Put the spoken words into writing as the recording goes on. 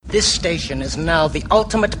This station is now the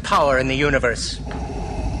ultimate power in the universe.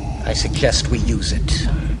 I suggest we use it.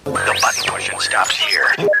 The button pushing stops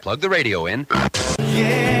here. Plug the radio in.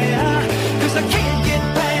 Yeah, 'cause I can't get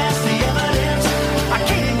past the evidence. I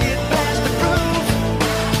can't get past the proof.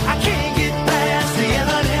 I can't get past the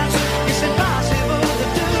evidence. It's impossible to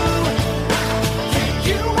do. Can't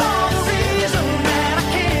you want the reason that I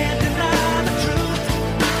can't deny the truth?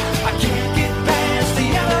 I can't get past the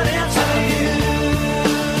evidence of you.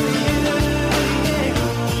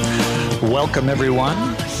 Welcome,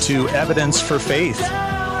 everyone, to Evidence for Faith,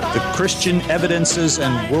 the Christian Evidences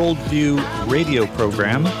and Worldview radio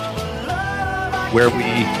program, where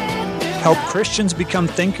we help Christians become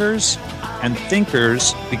thinkers and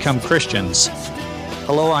thinkers become Christians.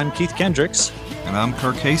 Hello, I'm Keith Kendricks. And I'm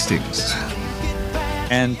Kirk Hastings.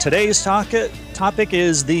 And today's topic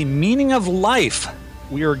is the meaning of life.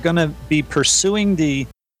 We are going to be pursuing the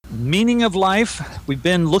meaning of life. We've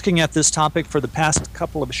been looking at this topic for the past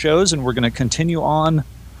couple of shows, and we're going to continue on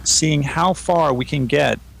seeing how far we can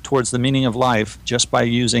get towards the meaning of life just by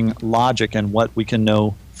using logic and what we can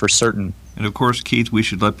know for certain. And of course, Keith, we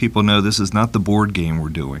should let people know this is not the board game we're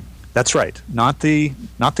doing. That's right. Not the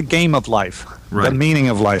game of life, Right. The meaning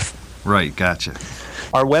of life. Right, gotcha.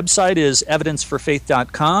 Our website is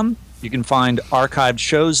evidenceforfaith.com. You can find archived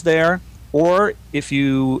shows there, or if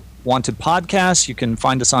you want to podcast, you can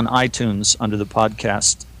find us on iTunes under the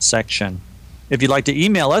podcast section. If you'd like to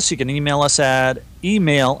email us, you can email us at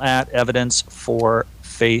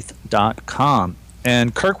email@evidenceforfaith.com.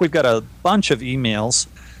 And Kirk, we've got a bunch of emails,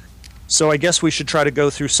 so I guess we should try to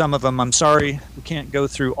go through some of them. I'm sorry we can't go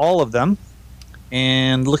through all of them.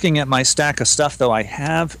 And looking at my stack of stuff, though, I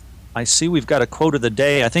see we've got a quote of the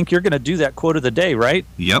day. I think you're going to do that quote of the day, right?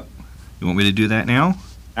 Yep. You want me to do that now?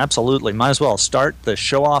 Absolutely. Might as well start the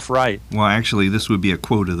show off right. Well, actually, this would be a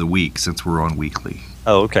quote of the week since we're on weekly.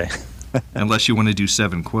 Oh, okay. Unless you want to do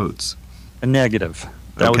 7 quotes. A negative.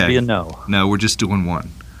 That Okay. would be a no. No, we're just doing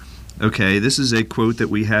one. Okay, this is a quote that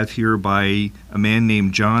we have here by a man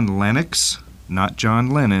named John Lennox. Not John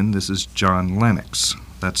Lennon. This is John Lennox.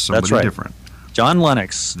 That's somebody right. different. John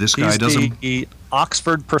Lennox. This guy He's doesn't- the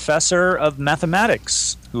Oxford professor of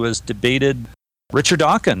mathematics who has debated Richard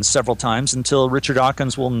Dawkins several times until Richard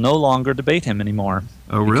Dawkins will no longer debate him anymore.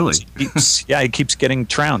 Oh, really? He keeps getting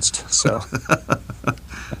trounced. So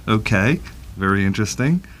Okay, very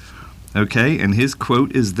interesting. Okay, and his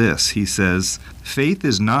quote is this. He says, "Faith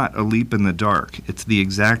is not a leap in the dark. It's the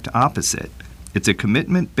exact opposite. It's a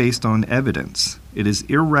commitment based on evidence. It is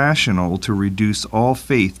irrational to reduce all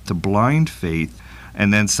faith to blind faith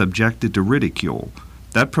and then subject it to ridicule.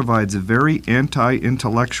 That provides a very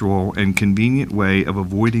anti-intellectual and convenient way of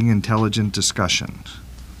avoiding intelligent discussion."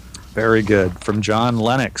 very good. From John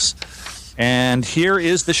Lennox. And here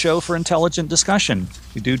is the show for intelligent discussion.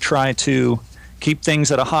 We do try to keep things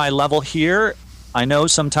at a high level here. I know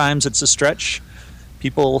sometimes it's a stretch.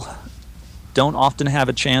 People don't often have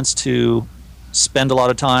a chance to spend a lot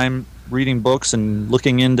of time reading books and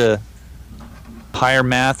looking into higher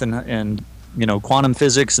math and quantum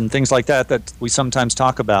physics and things like that we sometimes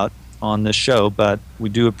talk about on this show, but we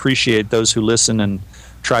do appreciate those who listen and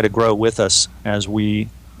try to grow with us as we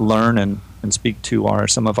learn and speak to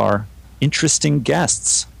some of our interesting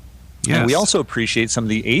guests. Yes. And we also appreciate some of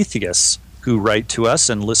the atheists who write to us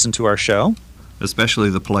and listen to our show. Especially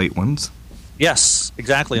the polite ones. Yes,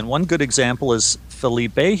 exactly. And one good example is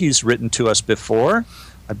Felipe. He's written to us before.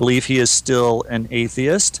 I believe he is still an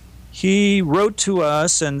atheist. He wrote to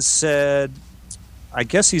us and said, I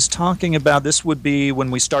guess he's talking about, this would be when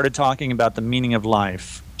we started talking about the meaning of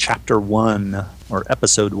life, chapter 1 or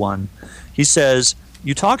episode 1. He says,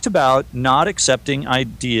 "You talked about not accepting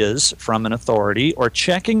ideas from an authority or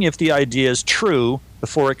checking if the idea is true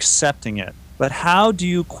before accepting it. But how do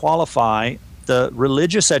you qualify the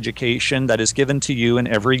religious education that is given to you and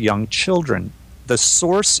every young children? The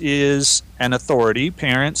source is an authority,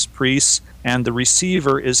 parents, priests, and the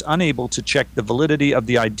receiver is unable to check the validity of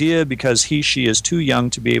the idea because she is too young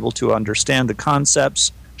to be able to understand the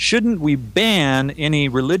concepts. Shouldn't we ban any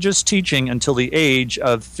religious teaching until the age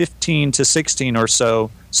of 15 to 16 or so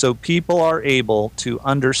people are able to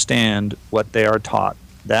understand what they are taught?"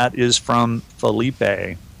 That is from Felipe.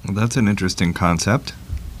 Well, that's an interesting concept.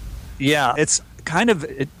 Yeah, it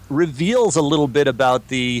reveals a little bit about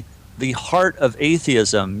the heart of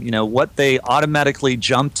atheism. What they automatically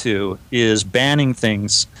jump to is banning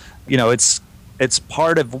things. It's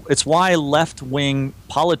why left-wing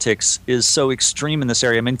politics is so extreme in this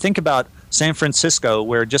area. I mean, think about San Francisco,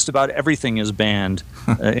 where just about everything is banned,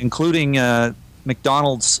 including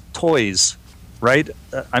McDonald's toys, right?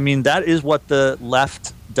 I mean, that is what the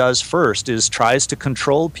left does first is tries to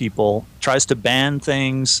control people, tries to ban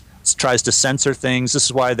things, tries to censor things. This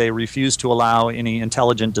is why they refuse to allow any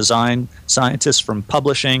intelligent design scientists from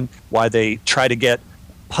publishing, why they try to get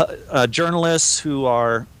journalists who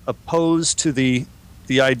are opposed to the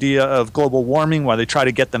idea of global warming, why they try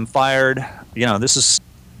to get them fired.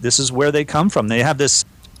 This is where they come from. They have this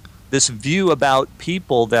view about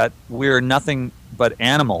people that we're nothing but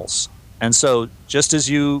animals. And so just as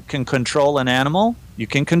you can control an animal, you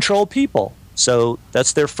can control people. So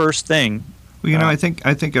that's their first thing. Well, I think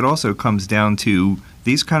it also comes down to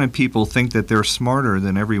these kind of people think that they're smarter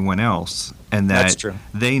than everyone else and that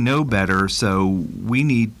they know better, so we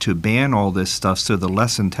need to ban all this stuff so the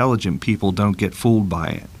less intelligent people don't get fooled by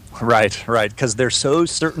it. Right, because they're so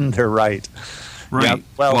certain they're right. Right. Yeah,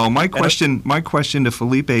 well, my question to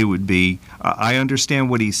Felipe would be, I understand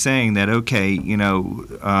what he's saying, that, okay,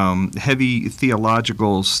 heavy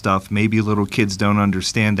theological stuff, maybe little kids don't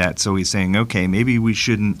understand that, so he's saying, okay, maybe we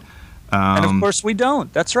shouldn't. And of course we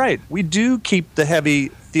don't. That's right. We do keep the heavy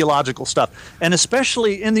theological stuff. And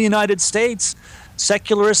especially in the United States,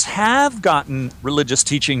 secularists have gotten religious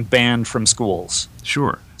teaching banned from schools.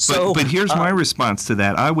 Sure. But here's my response to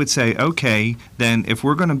that. I would say, okay, then if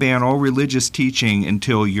we're going to ban all religious teaching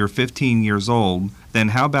until you're 15 years old, then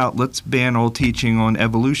how about let's ban all teaching on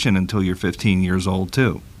evolution until you're 15 years old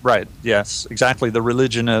too? Right. Yes, exactly. The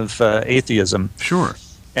religion of atheism. Sure.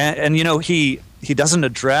 And he doesn't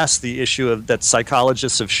address the issue of that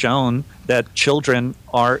psychologists have shown that children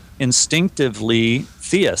are instinctively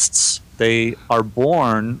theists. They are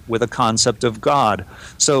born with a concept of God.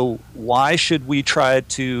 So why should we try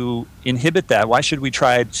to inhibit that? Why should we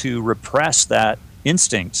try to repress that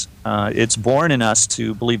instinct? It's born in us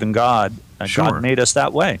to believe in God. Sure. God made us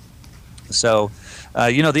that way. So,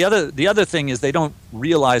 the other thing is they don't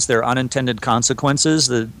realize their unintended consequences.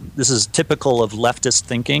 This is typical of leftist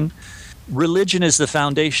thinking. Religion is the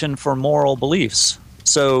foundation for moral beliefs.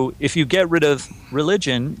 So if you get rid of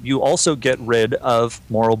religion, you also get rid of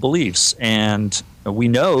moral beliefs. And we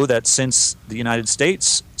know that since the United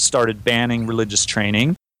States started banning religious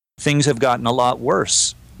training, things have gotten a lot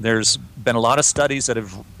worse. There's been a lot of studies that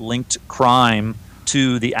have linked crime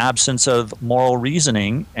to the absence of moral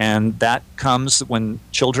reasoning, and that comes when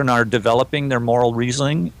children are developing their moral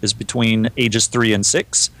reasoning is between ages 3 and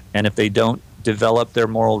 6. And if they don't develop their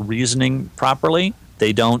moral reasoning properly,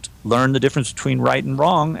 they don't learn the difference between right and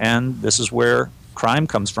wrong, and this is where crime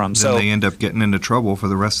comes from. Then they end up getting into trouble for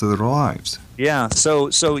the rest of their lives. Yeah,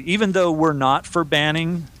 so even though we're not for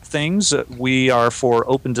banning things, we are for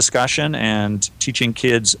open discussion and teaching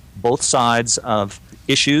kids both sides of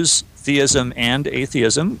issues, theism and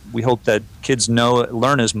atheism. We hope that kids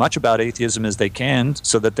learn as much about atheism as they can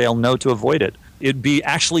so that they'll know to avoid it. It'd be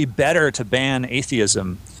actually better to ban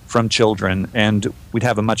atheism from children, and we'd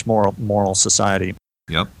have a much more moral society.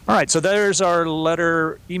 Yep. All right, so there's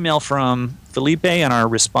our email from Felipe and our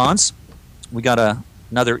response. We got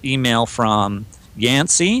another email from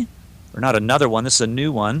Yancey, or not another one, this is a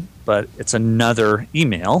new one, but it's another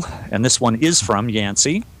email, and this one is from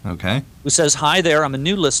Yancey. Okay. Who says, "Hi there, I'm a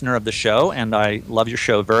new listener of the show, and I love your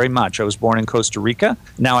show very much. I was born in Costa Rica.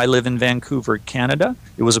 Now I live in Vancouver, Canada.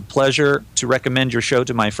 It was a pleasure to recommend your show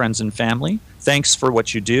to my friends and family. Thanks for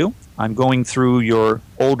what you do. I'm going through your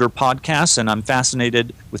older podcasts, and I'm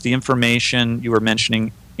fascinated with the information you were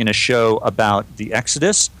mentioning in a show about the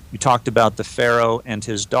Exodus. You talked about the Pharaoh and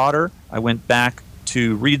his daughter. I went back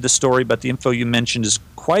to read the story, but the info you mentioned is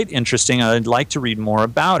quite interesting. I'd like to read more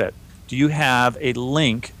about it. Do you have a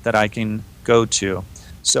link that I can go to?"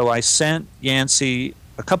 So I sent Yancey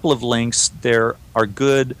a couple of links. There are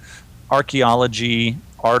good archaeology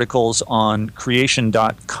articles on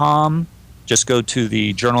creation.com. Just go to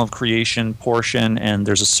the Journal of Creation portion, and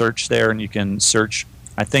there's a search there, and you can search.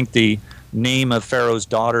 I think the name of Pharaoh's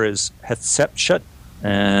daughter is Hatshepsut,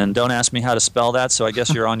 and don't ask me how to spell that, so I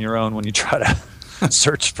guess you're on your own when you try to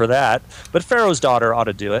search for that. But Pharaoh's daughter ought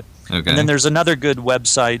to do it. Okay. And then there's another good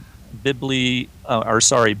website,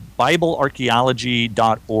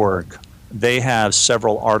 BibleArchaeology.org. They have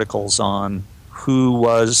several articles on who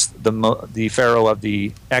was the Pharaoh of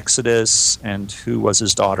the Exodus and who was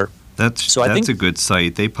his daughter. That's a good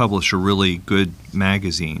site. They publish a really good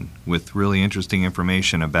magazine with really interesting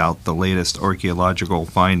information about the latest archaeological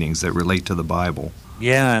findings that relate to the Bible.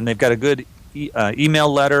 Yeah, and they've got a good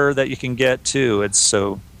email letter that you can get too. It's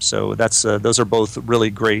so that's those are both really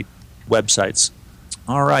great websites.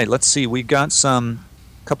 All right, let's see. We got a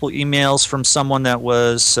couple emails from someone that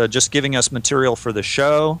was just giving us material for the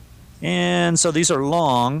show, and so these are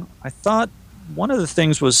long. I thought one of the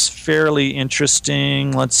things was fairly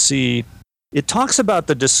interesting. Let's see. It talks about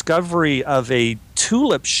the discovery of a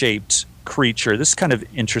tulip-shaped creature. This is kind of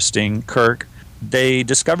interesting, Kirk. They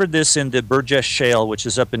discovered this in the Burgess Shale, which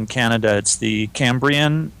is up in Canada. It's the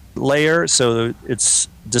Cambrian layer, so it's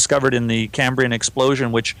discovered in the Cambrian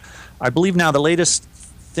explosion, which I believe now the latest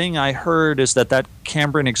thing I heard is that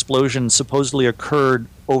Cambrian explosion supposedly occurred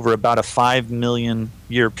over about a 5 million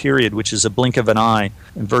year period, which is a blink of an eye,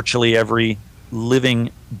 and virtually every living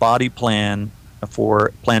body plan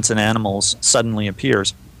for plants and animals suddenly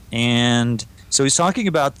appears. And so he's talking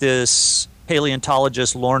about this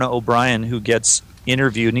paleontologist Lorna O'Brien who gets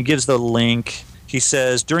interviewed, and he gives the link. He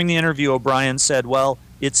says, during the interview, O'Brien said, well,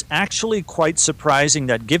 it's actually quite surprising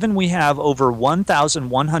that given we have over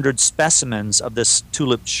 1,100 specimens of this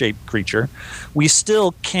tulip-shaped creature, we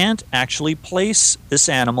still can't actually place this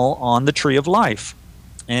animal on the Tree of Life.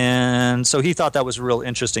 And so he thought that was real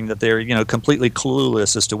interesting that they're, completely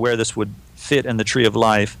clueless as to where this would fit in the Tree of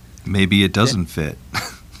Life. Maybe it doesn't fit.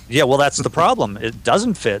 Yeah, well, that's the problem. It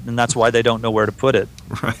doesn't fit, and that's why they don't know where to put it.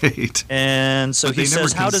 Right. And so he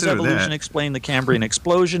says, how does evolution explain the Cambrian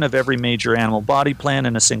explosion of every major animal body plan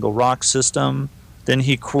in a single rock system? Then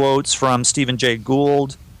he quotes from Stephen Jay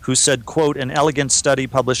Gould, who said, quote, an elegant study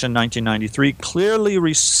published in 1993 clearly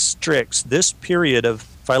restricts this period of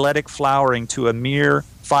phyletic flowering to a mere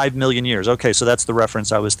 5 million years. Okay, so that's the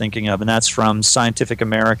reference I was thinking of, and that's from Scientific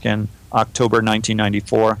American, October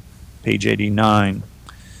 1994, page 89.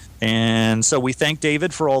 And so we thank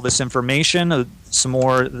David for all this information.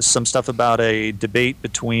 Some stuff about a debate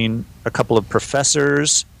between a couple of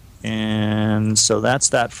professors. And so that's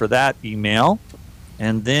that for that email.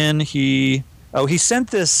 And then he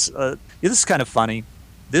sent this. This is kind of funny.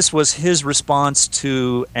 This was his response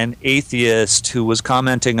to an atheist who was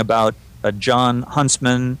commenting about John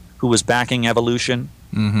Huntsman, who was backing evolution.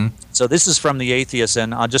 Mm-hmm. So this is from the atheist,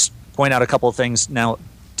 and I'll just point out a couple of things. Now,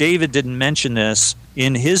 David didn't mention this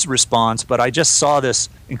in his response, but I just saw this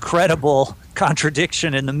incredible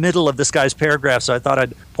contradiction in the middle of this guy's paragraph, so I thought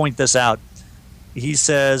I'd point this out. He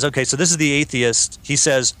says, okay, so this is the atheist. He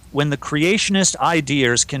says, when the creationist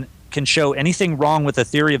ideas can show anything wrong with the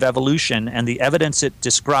theory of evolution and the evidence it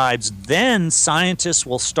describes, then scientists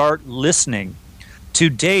will start listening. To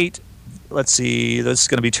date, let's see, this is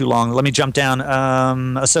going to be too long. Let me jump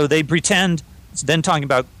down. So they pretend, then talking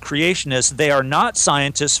about creationists, they are not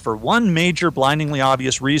scientists for one major blindingly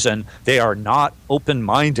obvious reason. They are not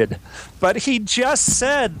open-minded. But he just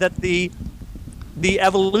said that the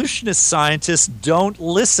evolutionist scientists don't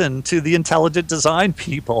listen to the intelligent design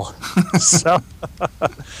people.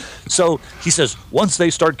 So he says, once they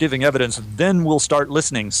start giving evidence, then we'll start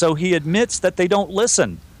listening. So he admits that they don't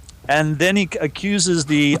listen. And then he accuses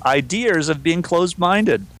the ideas of being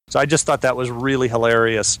closed-minded. So I just thought that was really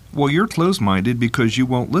hilarious. Well, you're closed-minded because you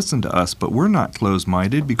won't listen to us, but we're not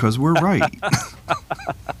closed-minded because we're right.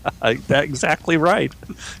 That's exactly right.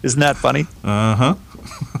 Isn't that funny? Uh-huh.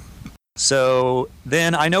 So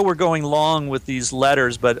then I know we're going long with these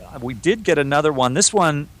letters, but we did get another one. This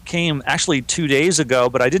one came actually 2 days ago,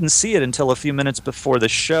 but I didn't see it until a few minutes before the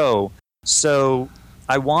show. So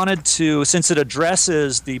I wanted to, since it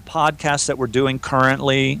addresses the podcast that we're doing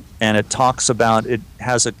currently, and it talks about, it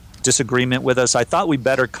has a disagreement with us, I thought we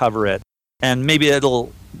better cover it. And maybe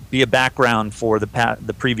it'll be a background for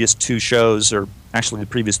the previous two shows, or actually the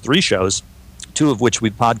previous three shows, two of which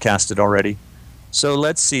we've podcasted already. So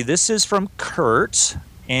let's see. This is from Kurt,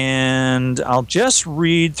 and I'll just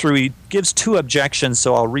read through. He gives two objections,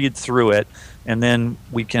 so I'll read through it, and then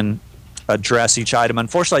we can address each item.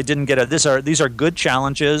 Unfortunately, I didn't get it. These are good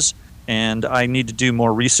challenges, and I need to do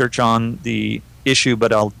more research on the issue,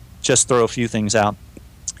 but I'll just throw a few things out.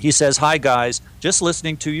 He says, hi, guys. Just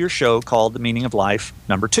listening to your show called The Meaning of Life,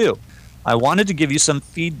 number 2. I wanted to give you some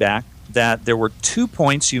feedback that there were 2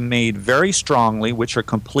 points you made very strongly which are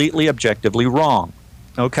completely objectively wrong.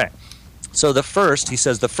 Okay. So the first, he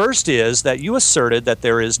says, the first is that you asserted that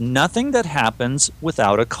there is nothing that happens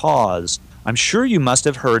without a cause. I'm sure you must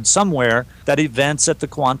have heard somewhere that events at the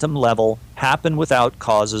quantum level happen without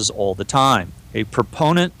causes all the time. A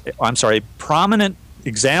prominent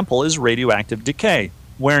example is radioactive decay,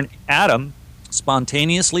 where an atom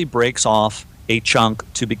spontaneously breaks off a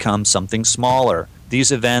chunk to become something smaller.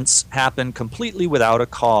 These events happen completely without a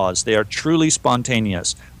cause. They are truly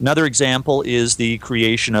spontaneous. Another example is the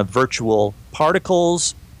creation of virtual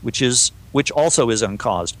particles, which also is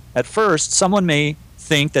uncaused. At first, someone may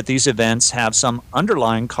think that these events have some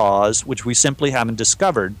underlying cause which we simply haven't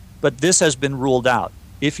discovered, but this has been ruled out.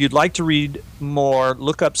 If you'd like to read more,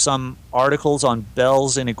 look up some articles on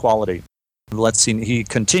Bell's inequality. Let's see, he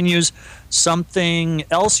continues. Something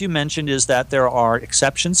else you mentioned is that there are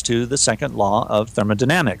exceptions to the second law of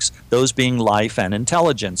thermodynamics, those being life and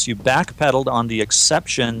intelligence. You backpedaled on the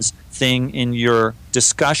exceptions thing in your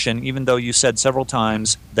discussion, even though you said several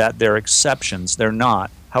times that they're exceptions. They're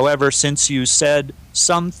not. However, since you said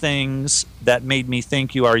some things that made me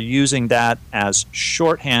think you are using that as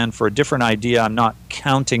shorthand for a different idea, I'm not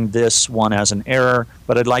counting this one as an error,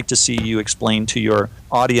 but I'd like to see you explain to your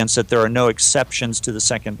audience that there are no exceptions to the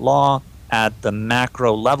second law at the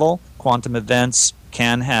macro level. Quantum events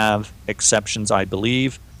can have exceptions, I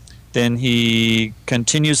believe. Then he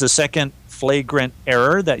continues, the second flagrant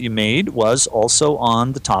error that you made was also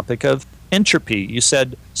on the topic of entropy. You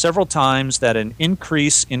said several times that an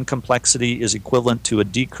increase in complexity is equivalent to a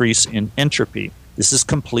decrease in entropy. This is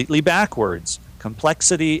completely backwards.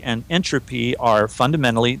 Complexity and entropy are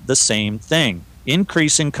fundamentally the same thing.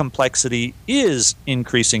 Increasing complexity is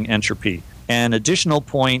increasing entropy. An additional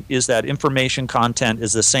point is that information content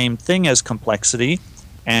is the same thing as complexity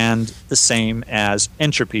and the same as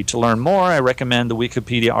entropy. To learn more, I recommend the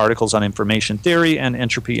Wikipedia articles on information theory and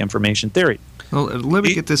entropy information theory. Well, let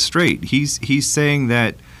me get this straight. He's saying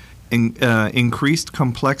that increased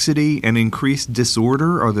complexity and increased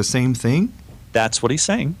disorder are the same thing? That's what he's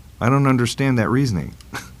saying. I don't understand that reasoning.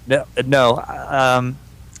 No.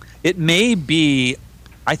 It may be.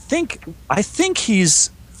 I think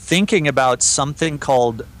he's thinking about something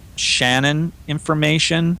called Shannon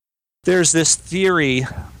information. There's this theory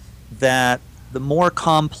that the more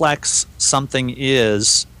complex something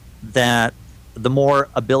is, that the more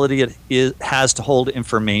ability it has to hold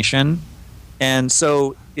information. And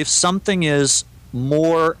so if something is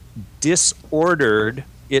more disordered,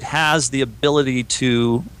 it has the ability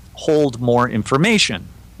to hold more information,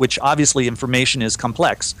 which obviously information is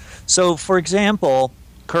complex. So for example,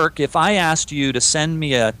 Kirk, if I asked you to send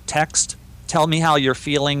me a text, tell me how you're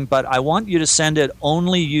feeling, but I want you to send it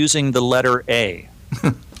only using the letter A.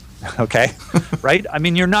 Okay? Right? I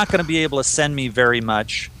mean, you're not going to be able to send me very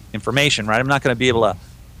much information, right? I'm not going to be able to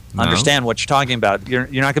understand what you're talking about. You're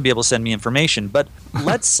not going to be able to send me information. But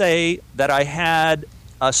let's say that I had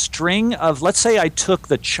a string of, let's say I took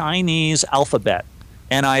the Chinese alphabet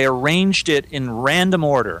and I arranged it in random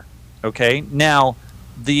order. Okay? Now,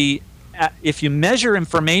 if you measure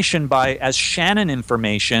information as Shannon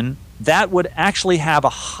information, that would actually have a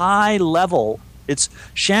high level.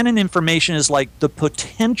 Shannon information is like the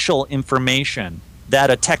potential information that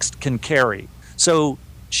a text can carry. So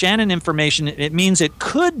Shannon information, it means it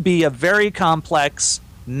could be a very complex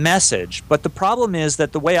message, but the problem is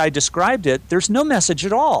that the way I described it, there's no message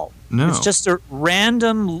at all. No. It's just a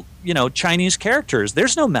random, Chinese characters.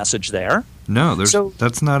 There's no message there. No,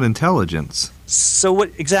 that's not intelligence. So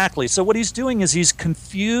what he's doing is he's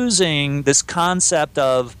confusing this concept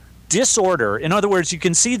of disorder. In other words, you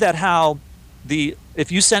can see that how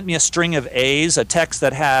if you sent me a string of A's, a text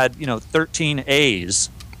that had, 13 A's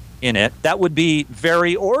in it, that would be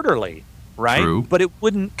very orderly, right? True. But it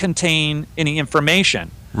wouldn't contain any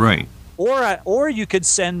information. Right. Or you could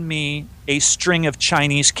send me a string of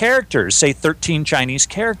Chinese characters, say 13 Chinese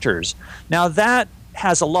characters. Now that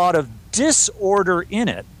has a lot of disorder in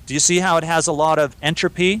it. Do you see how it has a lot of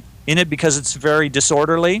entropy in it because it's very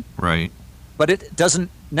disorderly? Right. But it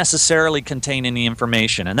doesn't necessarily contain any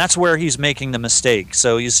information, and that's where he's making the mistake.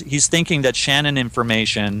 So he's thinking that Shannon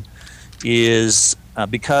information is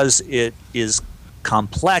because it is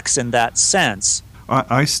complex in that sense.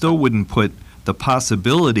 I still wouldn't put the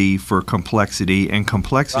possibility for complexity and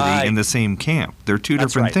complexity Right. in the same camp. They're two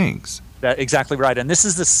That's different right. things. Exactly right. And this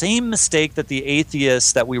is the same mistake that the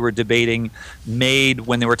atheists that we were debating made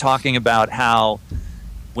when they were talking about how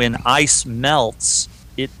when ice melts,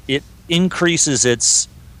 it increases its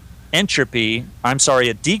entropy.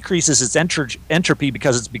 It decreases its entropy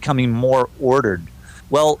because it's becoming more ordered.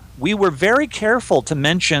 Well, we were very careful to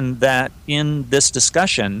mention that in this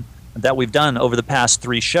discussion that we've done over the past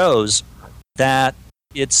 3 shows, that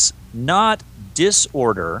it's not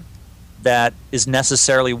disorder that is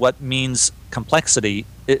necessarily what means complexity,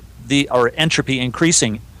 or entropy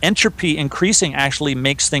increasing. Entropy increasing actually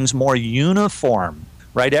makes things more uniform,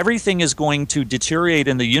 right? Everything is going to deteriorate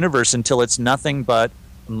in the universe until it's nothing but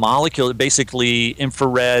basically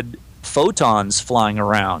infrared photons flying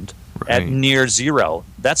around at near zero.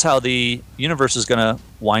 That's how the universe is going to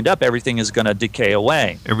wind up. Everything is going to decay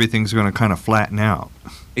away. Everything's going to kind of flatten out.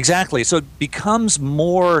 Exactly. So it becomes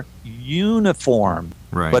more uniform.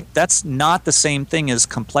 Right. But that's not the same thing as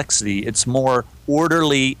complexity. It's more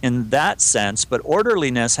orderly in that sense, but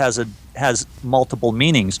orderliness has multiple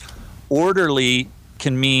meanings. Orderly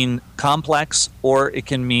can mean complex, or it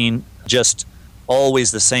can mean just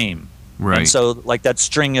always the same. Right. And so, like that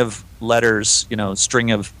string of letters,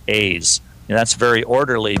 string of A's, that's very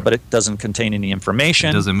orderly, but it doesn't contain any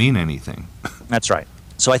information. It doesn't mean anything. That's right.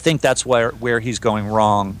 So I think that's where he's going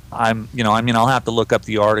wrong. I'll have to look up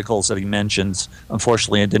the articles that he mentions.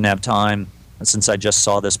 Unfortunately, I didn't have time since I just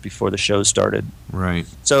saw this before the show started. Right.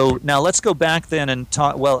 So now let's go back then and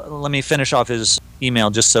talk. Well, let me finish off his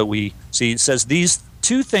email just so we see. It says, these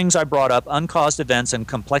two things I brought up, uncaused events and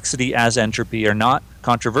complexity as entropy, are not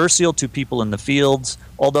controversial to people in the fields,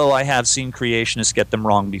 although I have seen creationists get them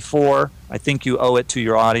wrong before. I think you owe it to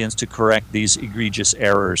your audience to correct these egregious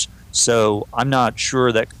errors. So I'm not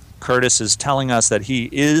sure that Curtis is telling us that he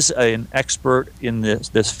is an expert in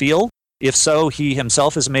this field. If so, he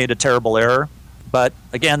himself has made a terrible error. But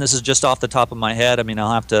again, this is just off the top of my head.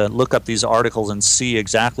 I'll have to look up these articles and see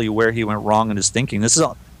exactly where he went wrong in his thinking.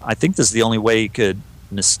 I think this is the only way he could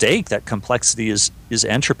mistake that complexity is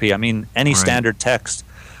entropy. Any Right. standard text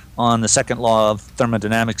on the second law of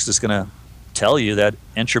thermodynamics is going to tell you that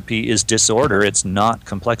entropy is disorder. It's not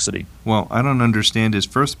complexity. Well, I don't understand his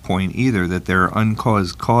first point either, that there are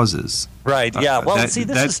uncaused causes. Right, yeah. Well,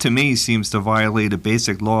 that to me seems to violate a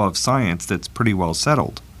basic law of science that's pretty well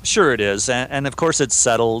settled. Sure it is. And of course it's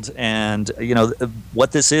settled. And,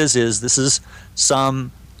 what this is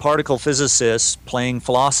some particle physicist playing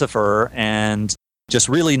philosopher and just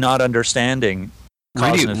really not understanding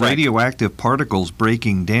cause and effect. Radioactive particles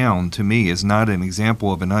breaking down, to me, is not an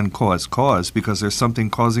example of an uncaused cause because there's something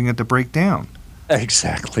causing it to break down.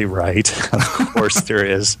 Exactly right. Of course there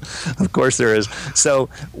is. Of course there is. So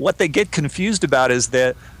what they get confused about is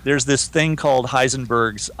that there's this thing called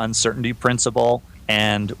Heisenberg's uncertainty principle.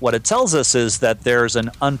 And what it tells us is that there's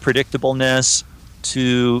an unpredictableness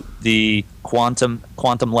to the quantum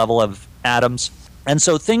level of atoms. And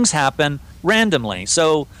so things happen randomly.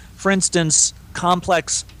 So, for instance,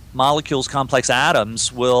 complex molecules, complex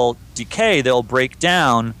atoms will decay, they'll break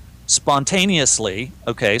down spontaneously.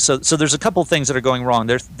 Okay, so there's a couple of things that are going wrong.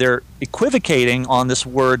 They're equivocating on this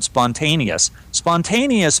word spontaneous.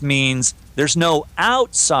 Spontaneous means there's no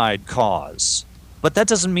outside cause, but that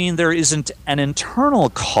doesn't mean there isn't an internal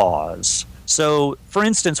cause. So, for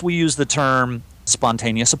instance, we use the term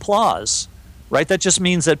spontaneous applause. Right? That just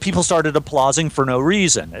means that people started applauding for no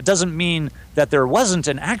reason. It doesn't mean that there wasn't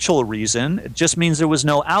an actual reason. It just means there was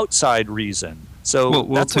no outside reason. So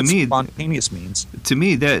that's what spontaneous means. To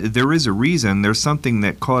me, that there is a reason. There's something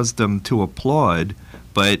that caused them to applaud,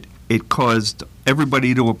 but it caused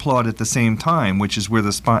everybody to applaud at the same time, which is where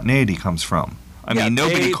the spontaneity comes from.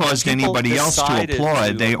 Nobody caused anybody else to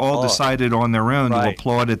applaud. They all decided on their own to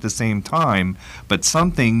applaud at the same time, but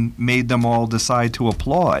something made them all decide to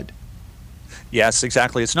applaud. Yes,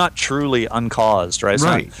 exactly. It's not truly uncaused,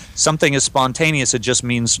 right? Something is spontaneous. It just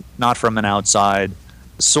means not from an outside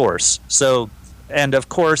source. So, and of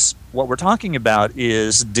course, what we're talking about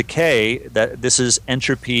is decay. That this is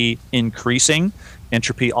entropy increasing.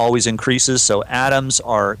 Entropy always increases. So atoms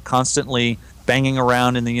are constantly banging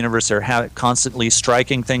around in the universe. They're constantly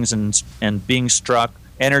striking things and being struck.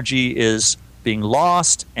 Energy is being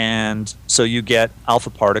lost, and so you get alpha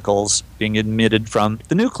particles being emitted from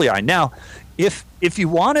the nuclei. Now, if you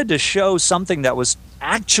wanted to show something that was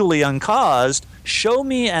actually uncaused, show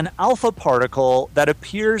me an alpha particle that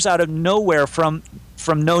appears out of nowhere from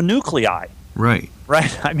no nuclei. Right.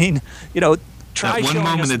 Right. Try one showing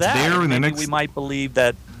moment us it's that. there, and the maybe next we might believe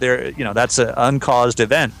that that's an uncaused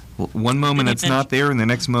event. One moment it's not there, and the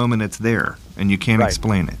next moment it's there, and you can't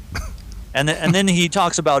explain it. And then he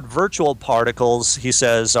talks about virtual particles, he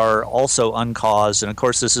says, are also uncaused. And of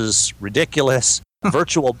course, this is ridiculous.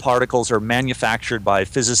 Virtual particles are manufactured by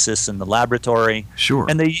physicists in the laboratory. Sure.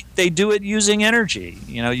 And they do it using energy.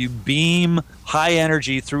 You beam high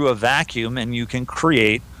energy through a vacuum and you can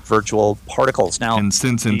create virtual particles. Now, and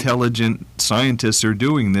since intelligent scientists are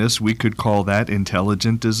doing this, we could call that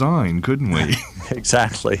intelligent design, couldn't we?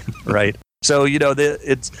 Exactly. Right. So,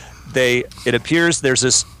 it appears there's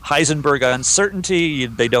this Heisenberg uncertainty.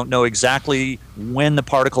 They don't know exactly when the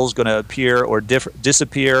particle is going to appear or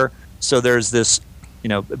disappear. So there's this,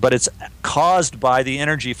 but it's caused by the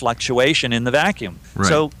energy fluctuation in the vacuum. Right.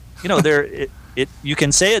 So, you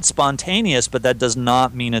can say it's spontaneous, but that does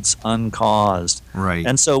not mean it's uncaused. Right.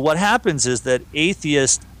 And so what happens is that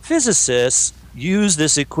atheist physicists use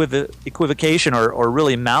this equivocation or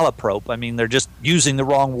really malaprop. They're just using the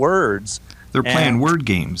wrong words. They're playing word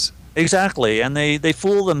games. Exactly, and they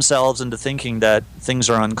fool themselves into thinking that things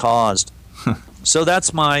are uncaused. So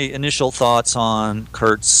that's my initial thoughts on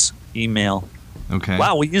Kurt's email. Okay.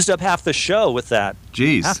 Wow, we used up half the show with that.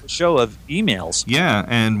 Jeez. Half the show of emails. Yeah,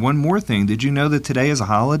 and one more thing. Did you know that today is a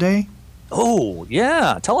holiday? Oh,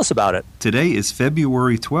 yeah. Tell us about it. Today is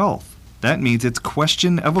February 12th. That means it's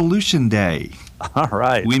Question Evolution Day. All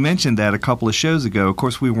right. We mentioned that a couple of shows ago. Of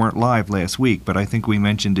course, we weren't live last week, but I think we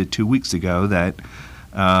mentioned it 2 weeks ago that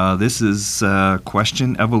this is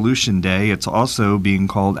Question Evolution Day. It's also being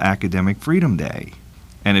called Academic Freedom Day.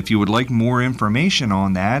 And if you would like more information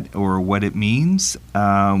on that or what it means,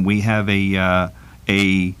 we have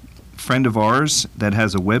a friend of ours that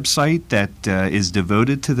has a website that is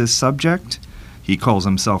devoted to this subject. He calls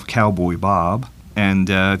himself Cowboy Bob. And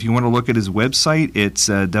if you want to look at his website, it's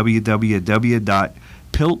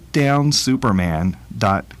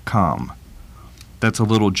www.piltdownsuperman.com. That's a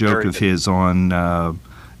little joke Very of good. his on The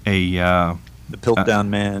Piltdown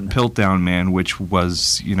Man. Piltdown Man, which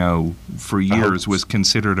was, for years was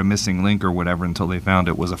considered a missing link or whatever until they found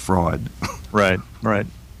it was a fraud. Right.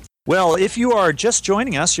 Well, if you are just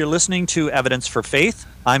joining us, you're listening to Evidence for Faith.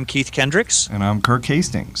 I'm Keith Kendricks, And I'm Kirk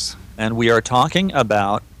Hastings. and we are talking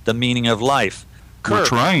about the meaning of life. We're Kirk,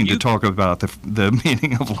 trying to you- talk about the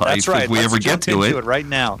meaning of life That's right. if we Let's ever jump get to into it. right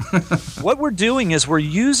now. What we're doing is we're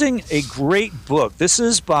using a great book. This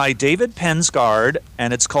is by David Pensgard,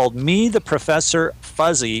 and it's called Me, the Professor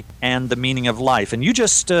Fuzzy, and the Meaning of Life. And you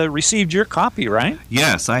just received your copy, right?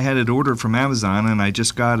 Yes, I had it ordered from Amazon, and I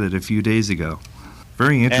just got it a few days ago.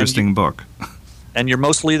 Very interesting book. And you're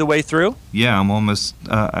mostly the way through? Yeah, I'm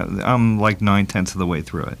like 9/10 of the way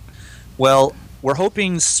through it. Well, we're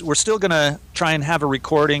hoping we're still going to try and have a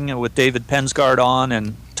recording with David Pensgard on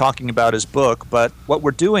and talking about his book. But what we're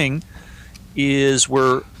doing is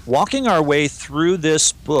we're walking our way through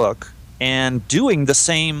this book and doing the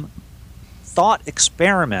same thought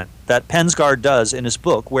experiment that Pensgard does in his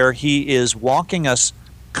book, where he is walking us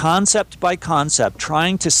concept by concept,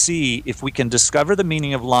 trying to see if we can discover the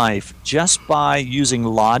meaning of life just by using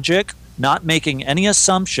logic, not making any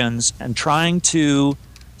assumptions, and trying to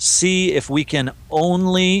see if we can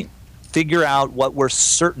only figure out what we're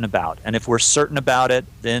certain about. And if we're certain about it,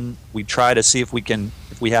 then we try to see if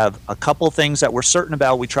we have a couple things that we're certain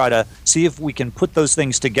about, we try to see if we can put those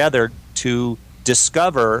things together to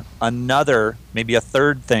discover another, maybe a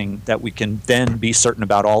third thing that we can then be certain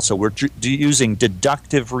about also. We're using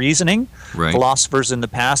deductive reasoning. Right. Philosophers in the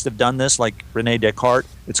past have done this, like Rene Descartes.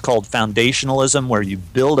 It's called foundationalism, where you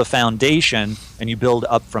build a foundation and you build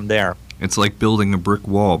up from there. It's like building a brick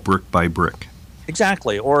wall, brick by brick.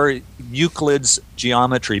 Exactly. Or Euclid's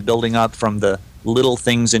geometry, building up from the little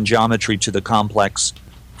things in geometry to the complex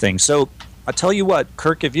things. So I'll tell you what,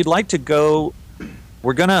 Kirk, if you'd like to go,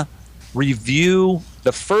 we're going to review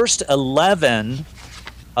the first 11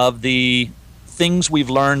 of the things we've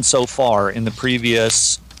learned so far in the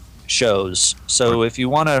previous shows. So if you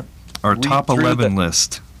want to Our read top through 11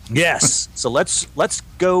 list. Yes. So let's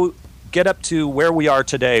go get up to where we are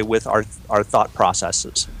today with our thought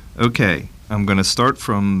processes. Okay, I'm going to start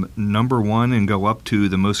from number 1 and go up to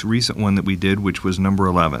the most recent one that we did, which was number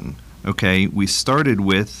 11. Okay, we started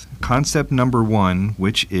with concept number 1,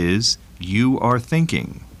 which is you are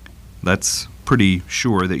thinking. That's pretty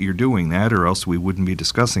sure that you're doing that, or else we wouldn't be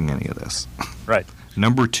discussing any of this. Right.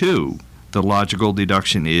 Number 2, the logical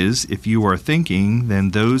deduction is if you are thinking, then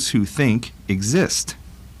those who think exist.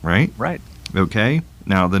 Right? Right. Okay.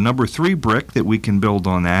 Now, the number 3 brick that we can build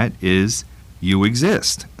on that is you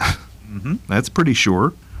exist. Mm-hmm. That's pretty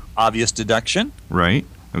sure, Obvious deduction. right?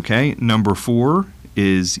 Okay. Number 4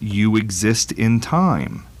 is you exist in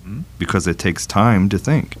time because it takes time to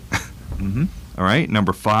think. Mm-hmm. All right.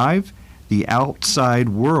 Number 5, the outside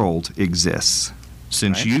world exists.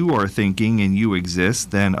 Since Right. you are thinking and you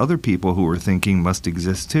exist, then other people who are thinking must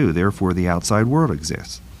exist too. Therefore, the outside world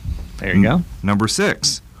exists. There you go. Number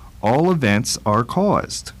 6, all events are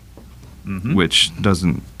caused, Mm-hmm. which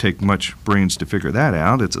doesn't take much brains to figure that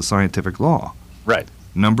out. It's a scientific law. Right.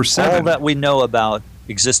 Number 7, All that we know about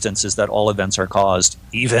existence is that all events are caused,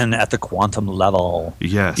 even at the quantum level.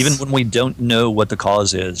 yes. Even when we don't know what the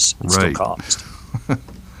cause is, it's Right. still caused.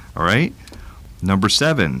 All right. Number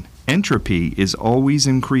 7, entropy is always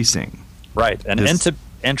increasing. Right. And This-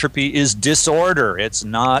 entropy is disorder. It's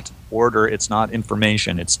not order. It's not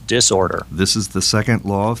information. It's disorder. This is the second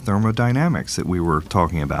law of thermodynamics that we were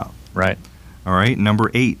talking about. Right. All right. Number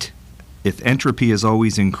 8, if entropy is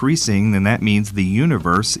always increasing, then that means the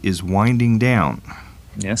universe is winding down.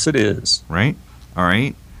 Yes, it is. Right? All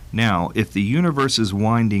right. Now, if the universe is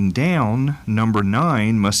winding down, number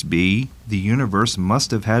 9 must be the universe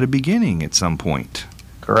must have had a beginning at some point.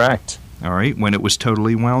 Correct. All right, when it was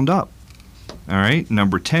totally wound up. All right,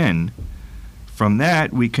 number 10. From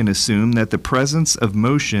that, we can assume that the presence of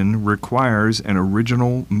motion requires an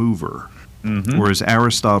original mover, Mm-hmm. or as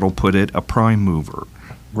Aristotle put it, a prime mover.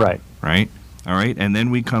 Right. Right? All right, and then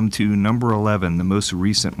we come to number 11, the most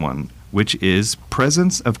recent one, which is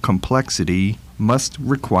presence of complexity must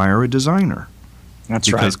require a designer. That's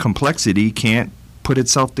Because complexity can't put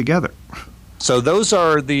itself together. So those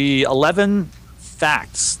are the 11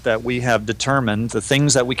 facts that we have determined, the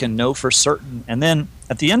things that we can know for certain. And then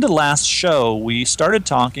at the end of the last show, we started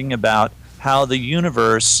talking about how the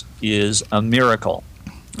universe is a miracle.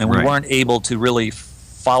 And we Right. weren't able to really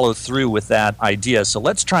follow through with that idea. So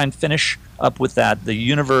let's try and finish up with that. The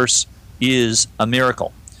universe is a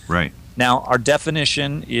miracle. Right. Now, our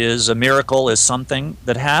definition is a miracle is something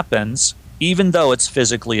that happens even though it's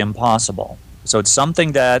physically impossible. So it's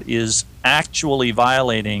something that is actually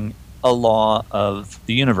violating a law of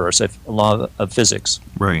the universe, a law of physics.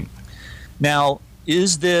 Right. Now,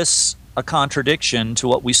 is this a contradiction to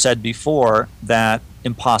what we said before that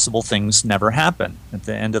impossible things never happen? At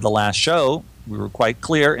the end of the last show, we were quite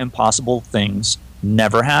clear impossible things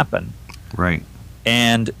never happen. Right.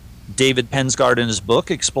 And David Pensgard in his book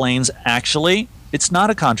explains actually it's not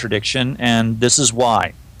a contradiction, and this is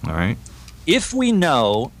why. All right. If we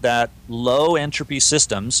know that low entropy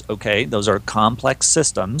systems, okay, those are complex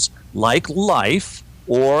systems like life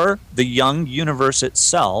or the young universe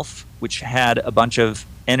itself, which had a bunch of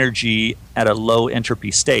energy at a low entropy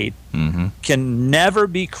state, Mm-hmm. can never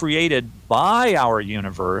be created by our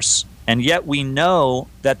universe, and yet we know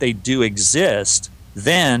that they do exist,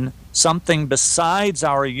 then something besides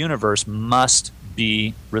our universe must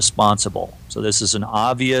be responsible. So this is an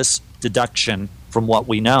obvious deduction from what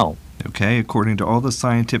we know. Okay, according to all the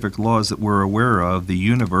scientific laws that we're aware of, the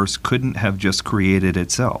universe couldn't have just created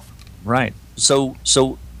itself. Right. So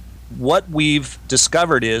what we've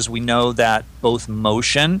discovered is we know that both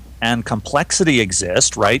motion and complexity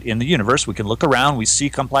exist, right, in the universe. We can look around, we see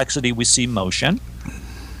complexity, we see motion.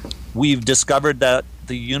 We've discovered that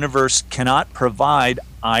the universe cannot provide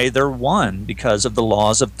either one because of the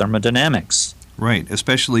laws of thermodynamics. Right,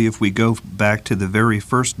 especially if we go back to the very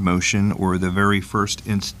first motion or the very first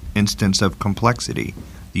instance of complexity.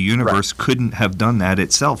 The universe couldn't have done that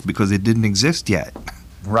itself because it didn't exist yet.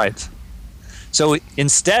 Right. So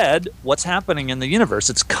instead, what's happening in the universe,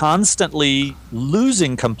 it's constantly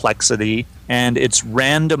losing complexity and it's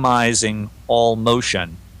randomizing all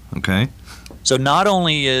motion. Okay? So not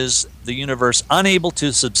only is the universe unable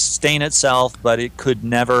to sustain itself, but it could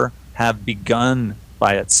never have begun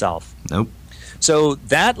by itself. Nope. So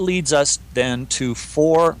that leads us then to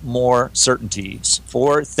 4 more certainties,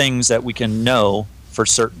 4 things that we can know for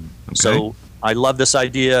certain. Okay. So I love this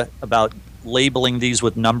idea about labeling these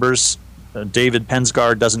with numbers. David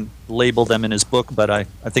Pensgard doesn't label them in his book, but I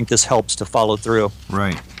think this helps to follow through.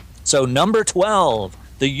 Right. So number 12,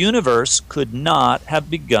 the universe could not have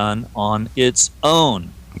begun on its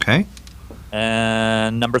own. Okay?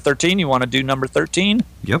 And number 13, you want to do number 13?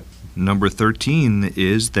 Yep. Number 13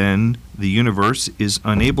 is then the universe is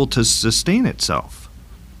unable to sustain itself.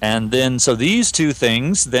 And then, so these 2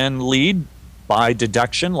 things then lead by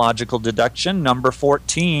deduction, logical deduction. Number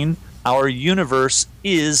 14, our universe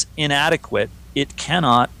is inadequate. It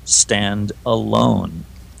cannot stand alone.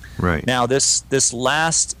 Right. Now, this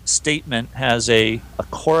last statement has a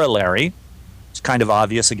corollary. It's kind of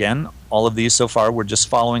obvious again. All of these so far, we're just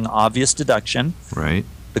following obvious deduction. Right.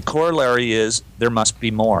 The corollary is there must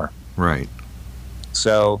be more. Right.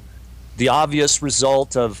 So the obvious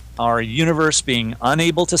result of our universe being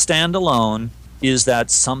unable to stand alone is that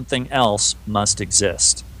something else must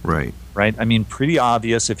exist. Right. Right? I mean, pretty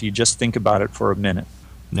obvious if you just think about it for a minute.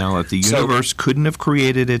 Now, if the So- universe couldn't have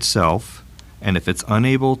created itself, and if it's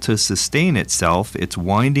unable to sustain itself, it's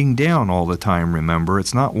winding down all the time, remember?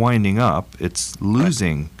 It's not winding up, it's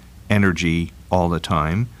losing energy all the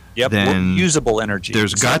time. Yep, Then usable energy.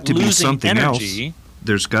 there's It's got not to be losing something else. energy.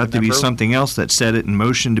 There's got to be Remember? something else that set it in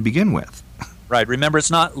motion to begin with. Right. Remember, it's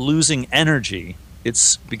not losing energy.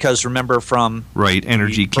 It's because, remember, from... Right,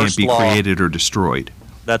 energy The can't first be law- created or destroyed.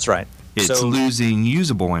 That's right. It's So- losing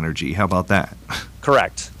usable energy. How about that?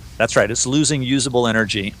 Correct. That's right. It's losing usable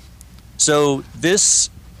energy. So there's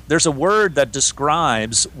a word that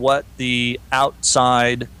describes what the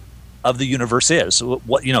outside of the universe is.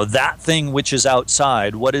 What, that thing which is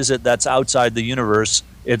outside. What is it that's outside the universe?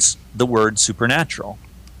 It's the word supernatural.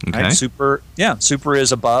 Okay. Right? Super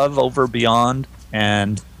is above, over, beyond,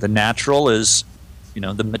 and the natural is,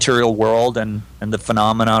 the material world and the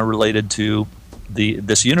phenomena related to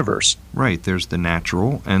this universe. Right, there's the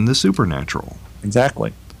natural and the supernatural.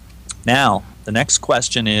 Exactly. Now, the next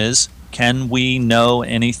question is, can we know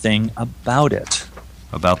anything about it?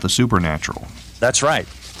 About the supernatural. That's right.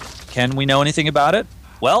 Can we know anything about it?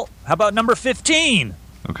 Well, how about number 15?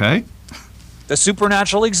 Okay? The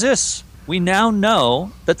supernatural exists. We now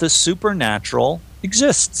know that the supernatural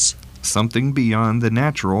exists. Something beyond the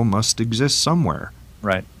natural must exist somewhere.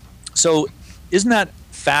 Right. So isn't that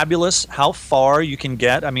fabulous how far you can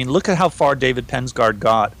get? I mean, look at how far David Pensgard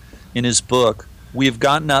got in his book. We've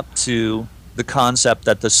gotten up to the concept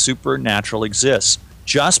that the supernatural exists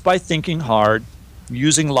just by thinking hard,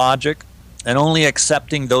 using logic, and only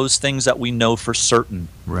accepting those things that we know for certain.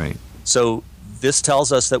 Right. So this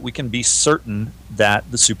tells us that we can be certain that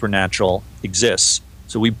the supernatural exists.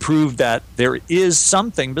 So we proved that there is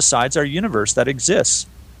something besides our universe that exists.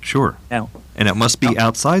 Sure. Now, And it must be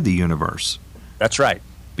outside the universe that's right.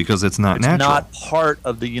 because it's not It's natural. not part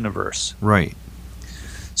of the universe. Right.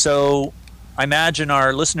 So I imagine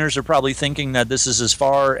our listeners are probably thinking that this is as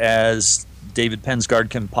far as David Pensgard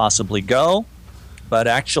can possibly go. But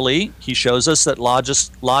actually, he shows us that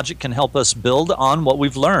logic can help us build on what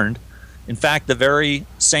we've learned. In fact, the very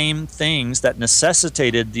same things that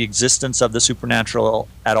necessitated the existence of the supernatural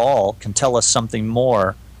at all can tell us something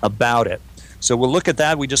more about it. So we'll look at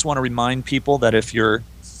that. We just want to remind people that if you're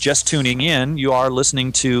just tuning in, you are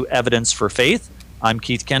listening to Evidence for Faith. I'm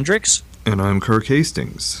Keith Kendricks. And I'm Kirk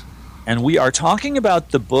Hastings. And we are talking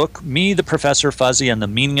about the book, Me, the Professor Fuzzy, and the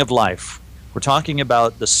Meaning of Life. We're talking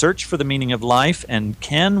about the search for the meaning of life, and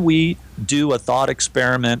can we do a thought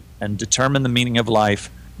experiment and determine the meaning of life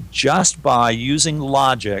just by using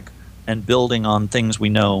logic and building on things we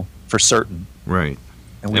know for certain. Right.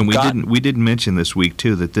 And And we didn't mention this week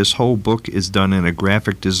too that this whole book is done in a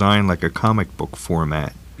graphic design like a comic book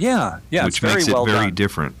format, yeah, it's which very makes it well very done.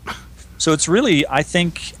 different. So it's really, I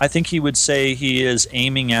think he would say he is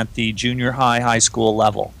aiming at the junior high school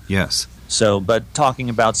level. Yes. So, but talking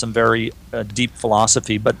about some very deep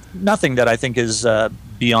philosophy, but nothing that I think is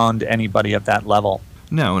beyond anybody at that level.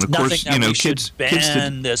 No, and of Nothing course, that you know, we kids should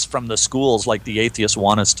ban this from the schools like the atheists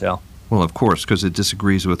want us to. Well, of course, because it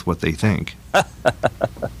disagrees with what they think.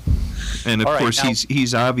 And of All right, course, now-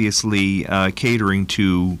 he's obviously catering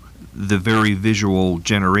to the very visual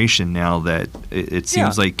generation now. That it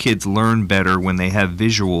seems Yeah. like kids learn better when they have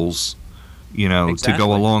visuals, you know, to Exactly.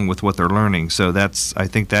 go along with what they're learning. So I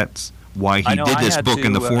think that's why I he know did I this had book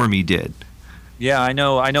in to, the form he did. Yeah, I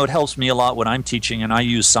know it helps me a lot when I'm teaching, and I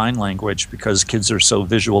use sign language because kids are so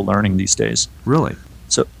visual learning these days. Really.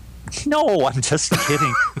 So, no, I'm just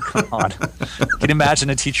kidding. Come on. Can you imagine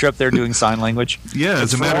a teacher up there doing sign language? Yeah, as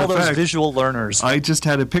It's a for matter all of those fact, visual learners. I just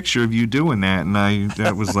had a picture of you doing that, and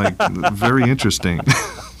that was like very interesting.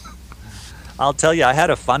 I'll tell you, I had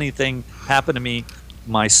a funny thing happen to me.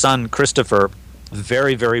 My son, Christopher,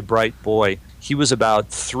 very, very bright boy. He was about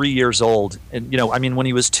 3 years old. And, I mean, when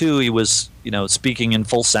he was 2, he was, speaking in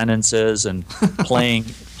full sentences and playing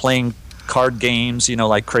card games,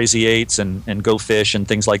 like Crazy Eights and Go Fish and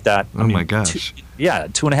things like that. Oh, my gosh.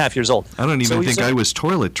 2.5 years old. I don't even So he's think I was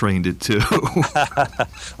toilet trained at 2.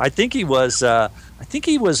 I think he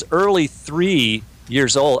was early 3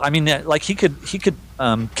 years old. I mean, like he could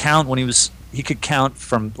count when he could count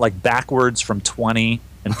from like backwards from 20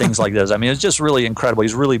 and things like this. I mean, it's just really incredible.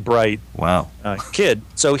 He's really bright Wow. kid.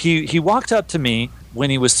 So he walked up to me when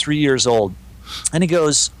he was 3 years old, and he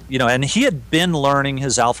goes, and he had been learning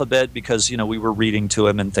his alphabet because we were reading to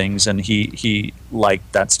him and things, and he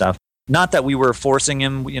liked that stuff. Not that we were forcing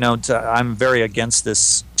him, I'm very against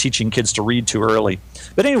this teaching kids to read too early.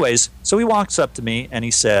 But anyways, so he walks up to me and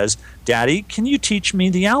he says, "Daddy, can you teach me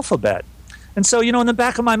the alphabet?" And so, in the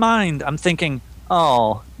back of my mind, I'm thinking,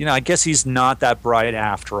 oh, I guess he's not that bright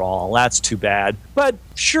after all. That's too bad. But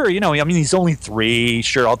sure, I mean, he's only 3.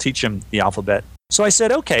 Sure, I'll teach him the alphabet. So I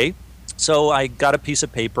said, okay. So I got a piece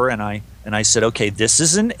of paper and I said, okay, this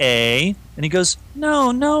is an A. And he goes,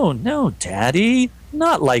 no, Daddy,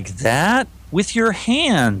 not like that, with your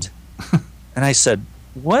hand. And I said,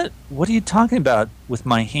 what are you talking about with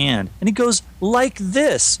my hand? And he goes, like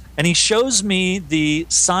this. And he shows me the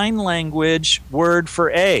sign language word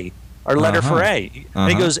for A, or letter for A.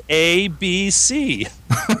 And he goes, A, B, C,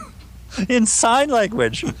 in sign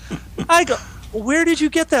language. I go, where did you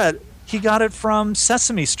get that? He got it from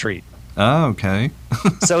Sesame Street. Oh, okay.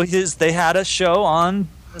 So they had a show on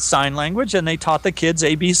sign language, and they taught the kids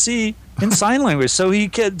ABC in sign language. So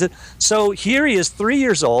here he is, 3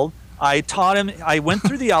 years old. I taught him. I went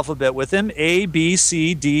through the alphabet with him, A, B,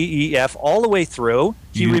 C, D, E, F, all the way through.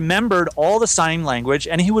 He remembered all the sign language,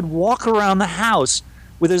 and he would walk around the house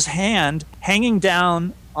with his hand hanging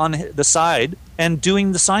down on the side and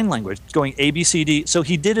doing the sign language, going A, B, C, D. So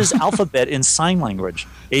he did his alphabet in sign language,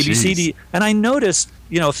 A, B, C, D. And I noticed,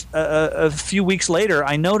 a few weeks later,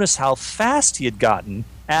 I noticed how fast he had gotten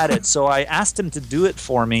at it. So I asked him to do it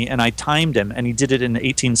for me, and I timed him, and he did it in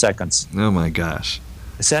 18 seconds. Oh, my gosh.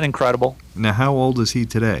 Is that incredible? Now, how old is he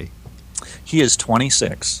today? He is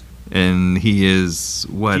 26. And he is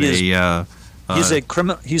what He a He's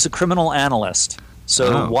a criminal analyst.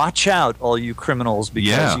 So watch out, all you criminals,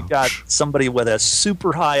 because you got somebody with a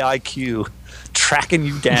super high IQ tracking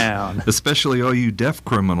you down. especially all you deaf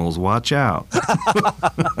criminals. Watch out.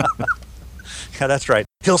 Yeah, that's right.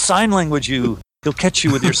 He'll sign language you. He'll catch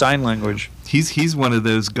you with your sign language. He's one of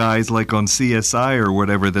those guys like on CSI or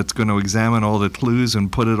whatever that's going to examine all the clues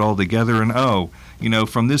and put it all together. And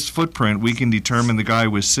from this footprint we can determine the guy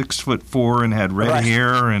was 6'4" and had red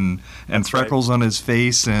hair and freckles on his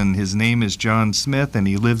face, and his name is John Smith, and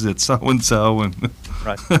he lives at so and so. And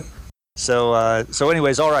right. So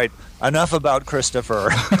anyways, all right. Enough about Christopher.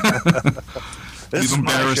 We've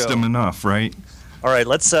embarrassed him enough, right? All right.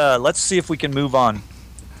 Let's see if we can move on.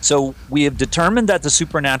 So we have determined that the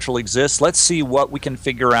supernatural exists. Let's see what we can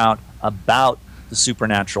figure out about the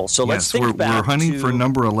supernatural. So let's think back. We're hunting for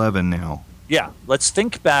number 11 now. Yeah, let's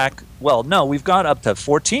think back. Well, no, we've got up to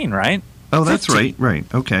 14, right? Oh, that's 15. right.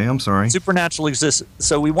 Okay, I'm sorry. Supernatural exists.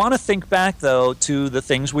 So we want to think back, though, to the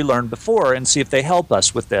things we learned before and see if they help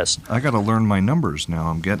us with this. I got to learn my numbers now.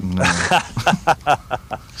 I'm getting...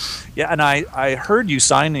 Yeah, and I heard you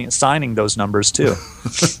signing those numbers, too.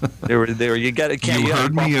 they were. You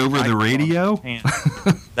heard me over the radio?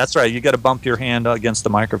 That's right. You got to bump your hand against the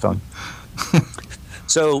microphone.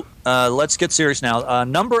 So let's get serious now.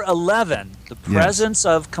 Number 11, the presence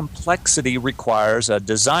of complexity requires a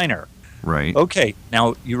designer. Right. Okay,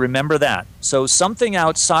 now you remember that. So something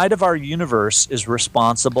outside of our universe is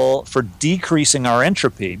responsible for decreasing our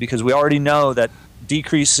entropy, because we already know that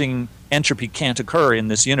decreasing entropy can't occur in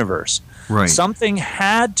this universe. Right. Something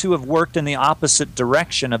had to have worked in the opposite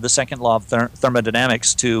direction of the second law of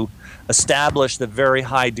thermodynamics to establish the very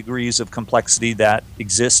high degrees of complexity that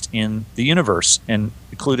exist in the universe, and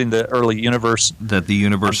including the early universe. That the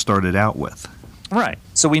universe started out with. Right.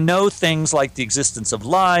 So we know things like the existence of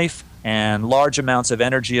life and large amounts of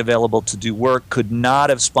energy available to do work could not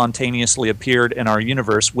have spontaneously appeared in our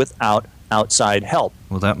universe without outside help.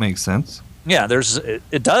 Well, that makes sense. Yeah,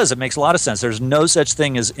 it does. It makes a lot of sense. There's no such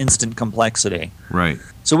thing as instant complexity. Right.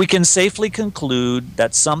 So we can safely conclude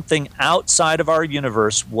that something outside of our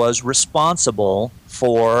universe was responsible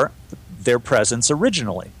for their presence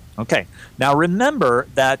originally. Okay. Now remember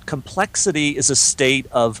that complexity is a state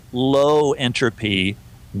of low entropy,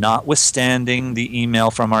 notwithstanding the email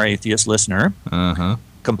from our atheist listener. Uh-huh.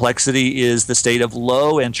 Complexity is the state of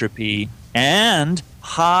low entropy and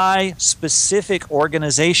high specific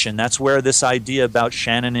organization. That's where this idea about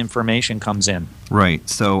Shannon information comes in. Right.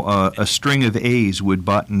 So a string of A's would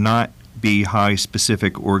not be high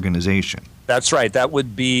specific organization. That's right. That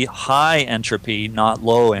would be high entropy, not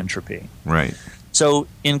low entropy. Right. So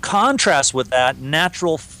in contrast with that,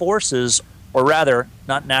 natural forces, or rather,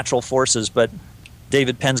 not natural forces, but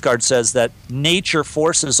David Pensgard says that nature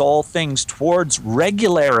forces all things towards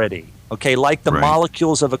regularity, okay, like the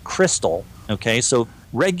molecules of a crystal, okay? So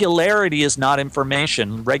regularity is not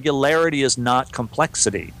information. Regularity is not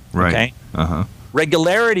complexity, right. Okay? Uh-huh.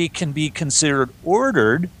 Regularity can be considered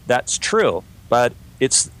ordered, that's true, but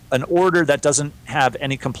it's an order that doesn't have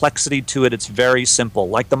any complexity to it. It's very simple,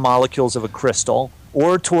 like the molecules of a crystal,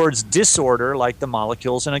 or towards disorder, like the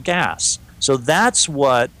molecules in a gas. So that's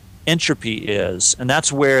what entropy is, and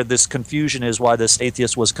that's where this confusion is, why this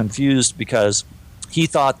atheist was confused, because he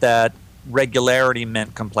thought that regularity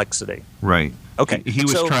meant complexity. Right. Okay. He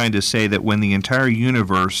was trying to say that when the entire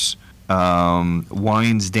universe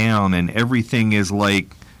winds down and everything is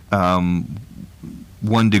like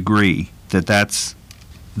 1 degree, that's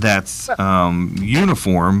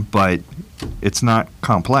uniform, but it's not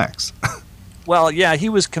complex. Well, yeah, he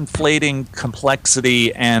was conflating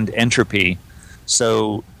complexity and entropy.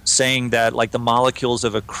 So saying that like the molecules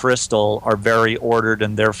of a crystal are very ordered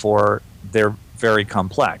and therefore they're very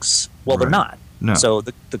complex. Well, they're not. No. So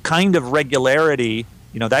the kind of regularity,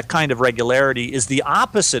 that kind of regularity is the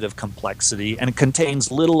opposite of complexity, and it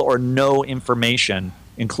contains little or no information,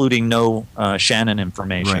 including no Shannon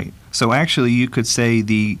information. Right. So actually you could say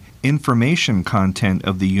the information content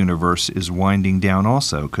of the universe is winding down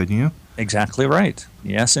also, couldn't you? Exactly right.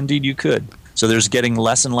 Yes, indeed you could. So there's getting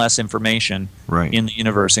less and less information in the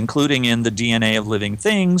universe, including in the DNA of living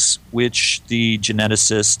things, which the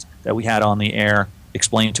geneticist that we had on the air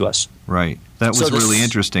explained to us. Right. That was really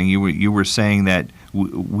interesting. You were saying that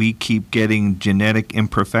we keep getting genetic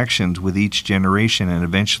imperfections with each generation, and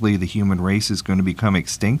eventually the human race is going to become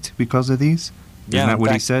extinct because of these? Isn't that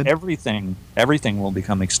what he said? Everything will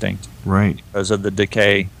become extinct. Right. Because of the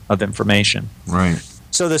decay of information. Right.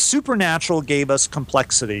 So the supernatural gave us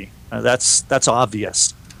complexity. That's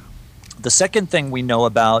obvious. The second thing we know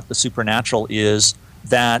about the supernatural is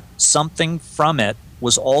that something from it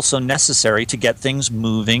was also necessary to get things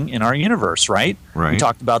moving in our universe, right? Right. We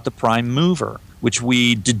talked about the prime mover, which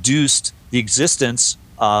we deduced the existence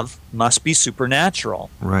of must be supernatural.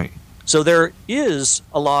 Right. So there is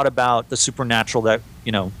a lot about the supernatural that,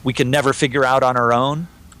 we can never figure out on our own,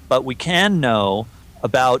 but we can know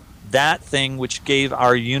about that thing which gave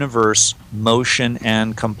our universe motion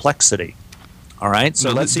and complexity. All right, so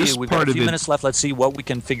Now, let's see. this We've got part a of few it- minutes left. Let's see what we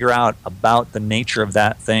can figure out about the nature of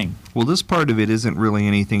that thing. Well, this part of it isn't really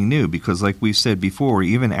anything new because, like we've said before,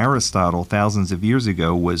 even Aristotle, thousands of years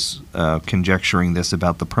ago, was conjecturing this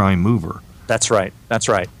about the prime mover. That's right. That's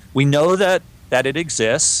right. We know that it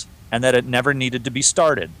exists and that it never needed to be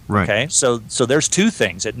started. Right. Okay. So there's two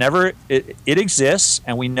things. It exists,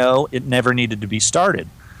 and we know it never needed to be started.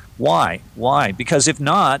 Why? Because if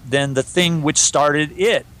not, then the thing which started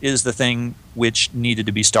it is the thing which needed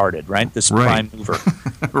to be started, right? This Right. prime mover.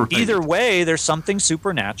 Right. Either way, there's something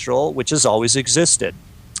supernatural which has always existed.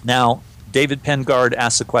 Now, David Pengard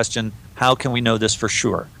asks the question, how can we know this for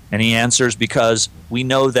sure? And he answers, because we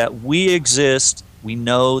know that we exist, we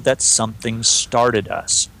know that something started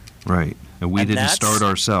us. Right. And we And didn't that's- start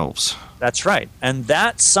ourselves. That's right. And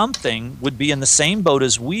that something would be in the same boat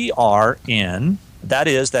as we are in. That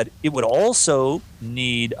is, that it would also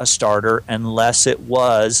need a starter unless it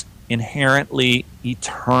was inherently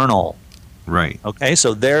eternal. Right. Okay,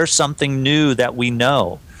 so there's something new that we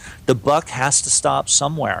know. The buck has to stop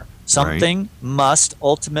somewhere. Something must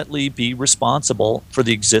ultimately be responsible for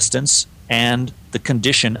the existence and the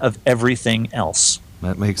condition of everything else.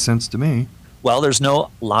 That makes sense to me. Well, there's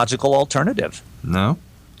no logical alternative. No?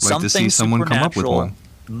 Like to see Something someone come up with supernatural one.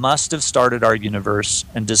 must have started our universe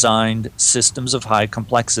and designed systems of high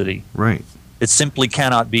complexity. Right. It simply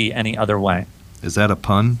cannot be any other way. Is that a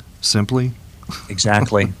pun, simply?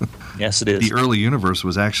 Exactly. Yes, it is. The early universe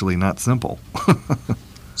was actually not simple.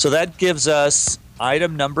 So that gives us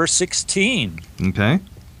item number 16. Okay?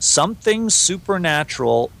 Something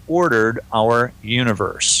supernatural ordered our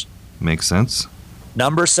universe. Makes sense.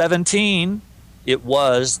 Number 17, it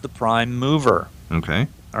was the prime mover. Okay.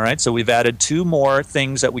 All right, so we've added two more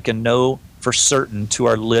things that we can know for certain to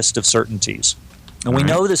our list of certainties. And we All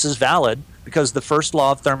right. know this is valid because the first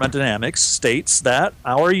law of thermodynamics states that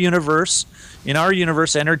in our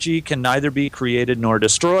universe, energy can neither be created nor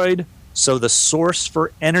destroyed. So the source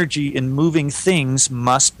for energy in moving things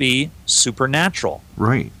must be supernatural.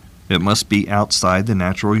 Right. It must be outside the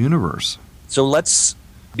natural universe. So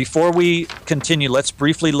before we continue, let's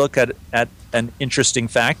briefly look at an interesting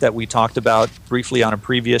fact that we talked about briefly on a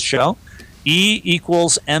previous show. E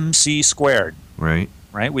equals mc squared, Right.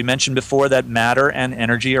 right? We mentioned before that matter and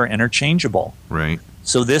energy are interchangeable. Right.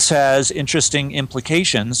 So this has interesting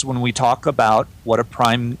implications when we talk about what a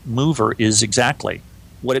prime mover is exactly.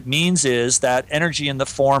 What it means is that energy in the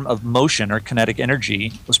form of motion or kinetic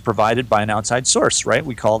energy was provided by an outside source, right?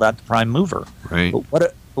 We call that the prime mover. Right.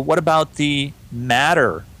 But what about the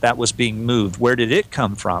matter that was being moved? Where did it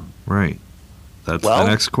come from? Right. That's Well- the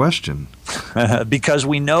next question. Because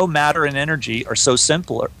we know matter and energy are so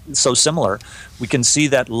similar, we can see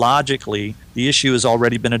that logically the issue has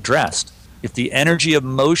already been addressed. If the energy of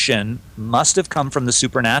motion must have come from the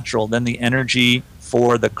supernatural, then the energy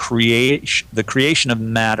for the creation of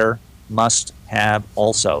matter must have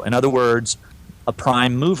also. In other words, a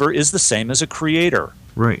prime mover is the same as a creator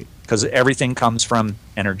Right. because everything comes from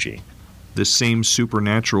energy. The same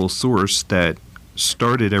supernatural source that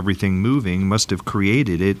started everything moving must have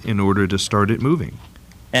created it in order to start it moving.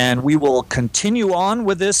 And we will continue on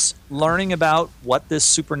with this, learning about what this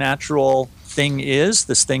supernatural thing is,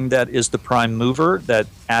 this thing that is the prime mover that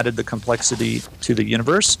added the complexity to the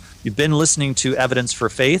universe. You've been listening to Evidence for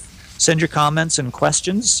Faith. Send your comments and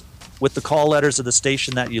questions with the call letters of the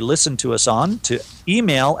station that you listen to us on to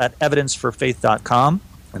email at evidenceforfaith.com.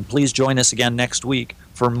 And please join us again next week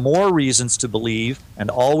for more reasons to believe. And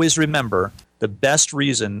always remember, the best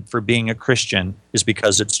reason for being a Christian is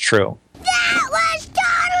because it's true. That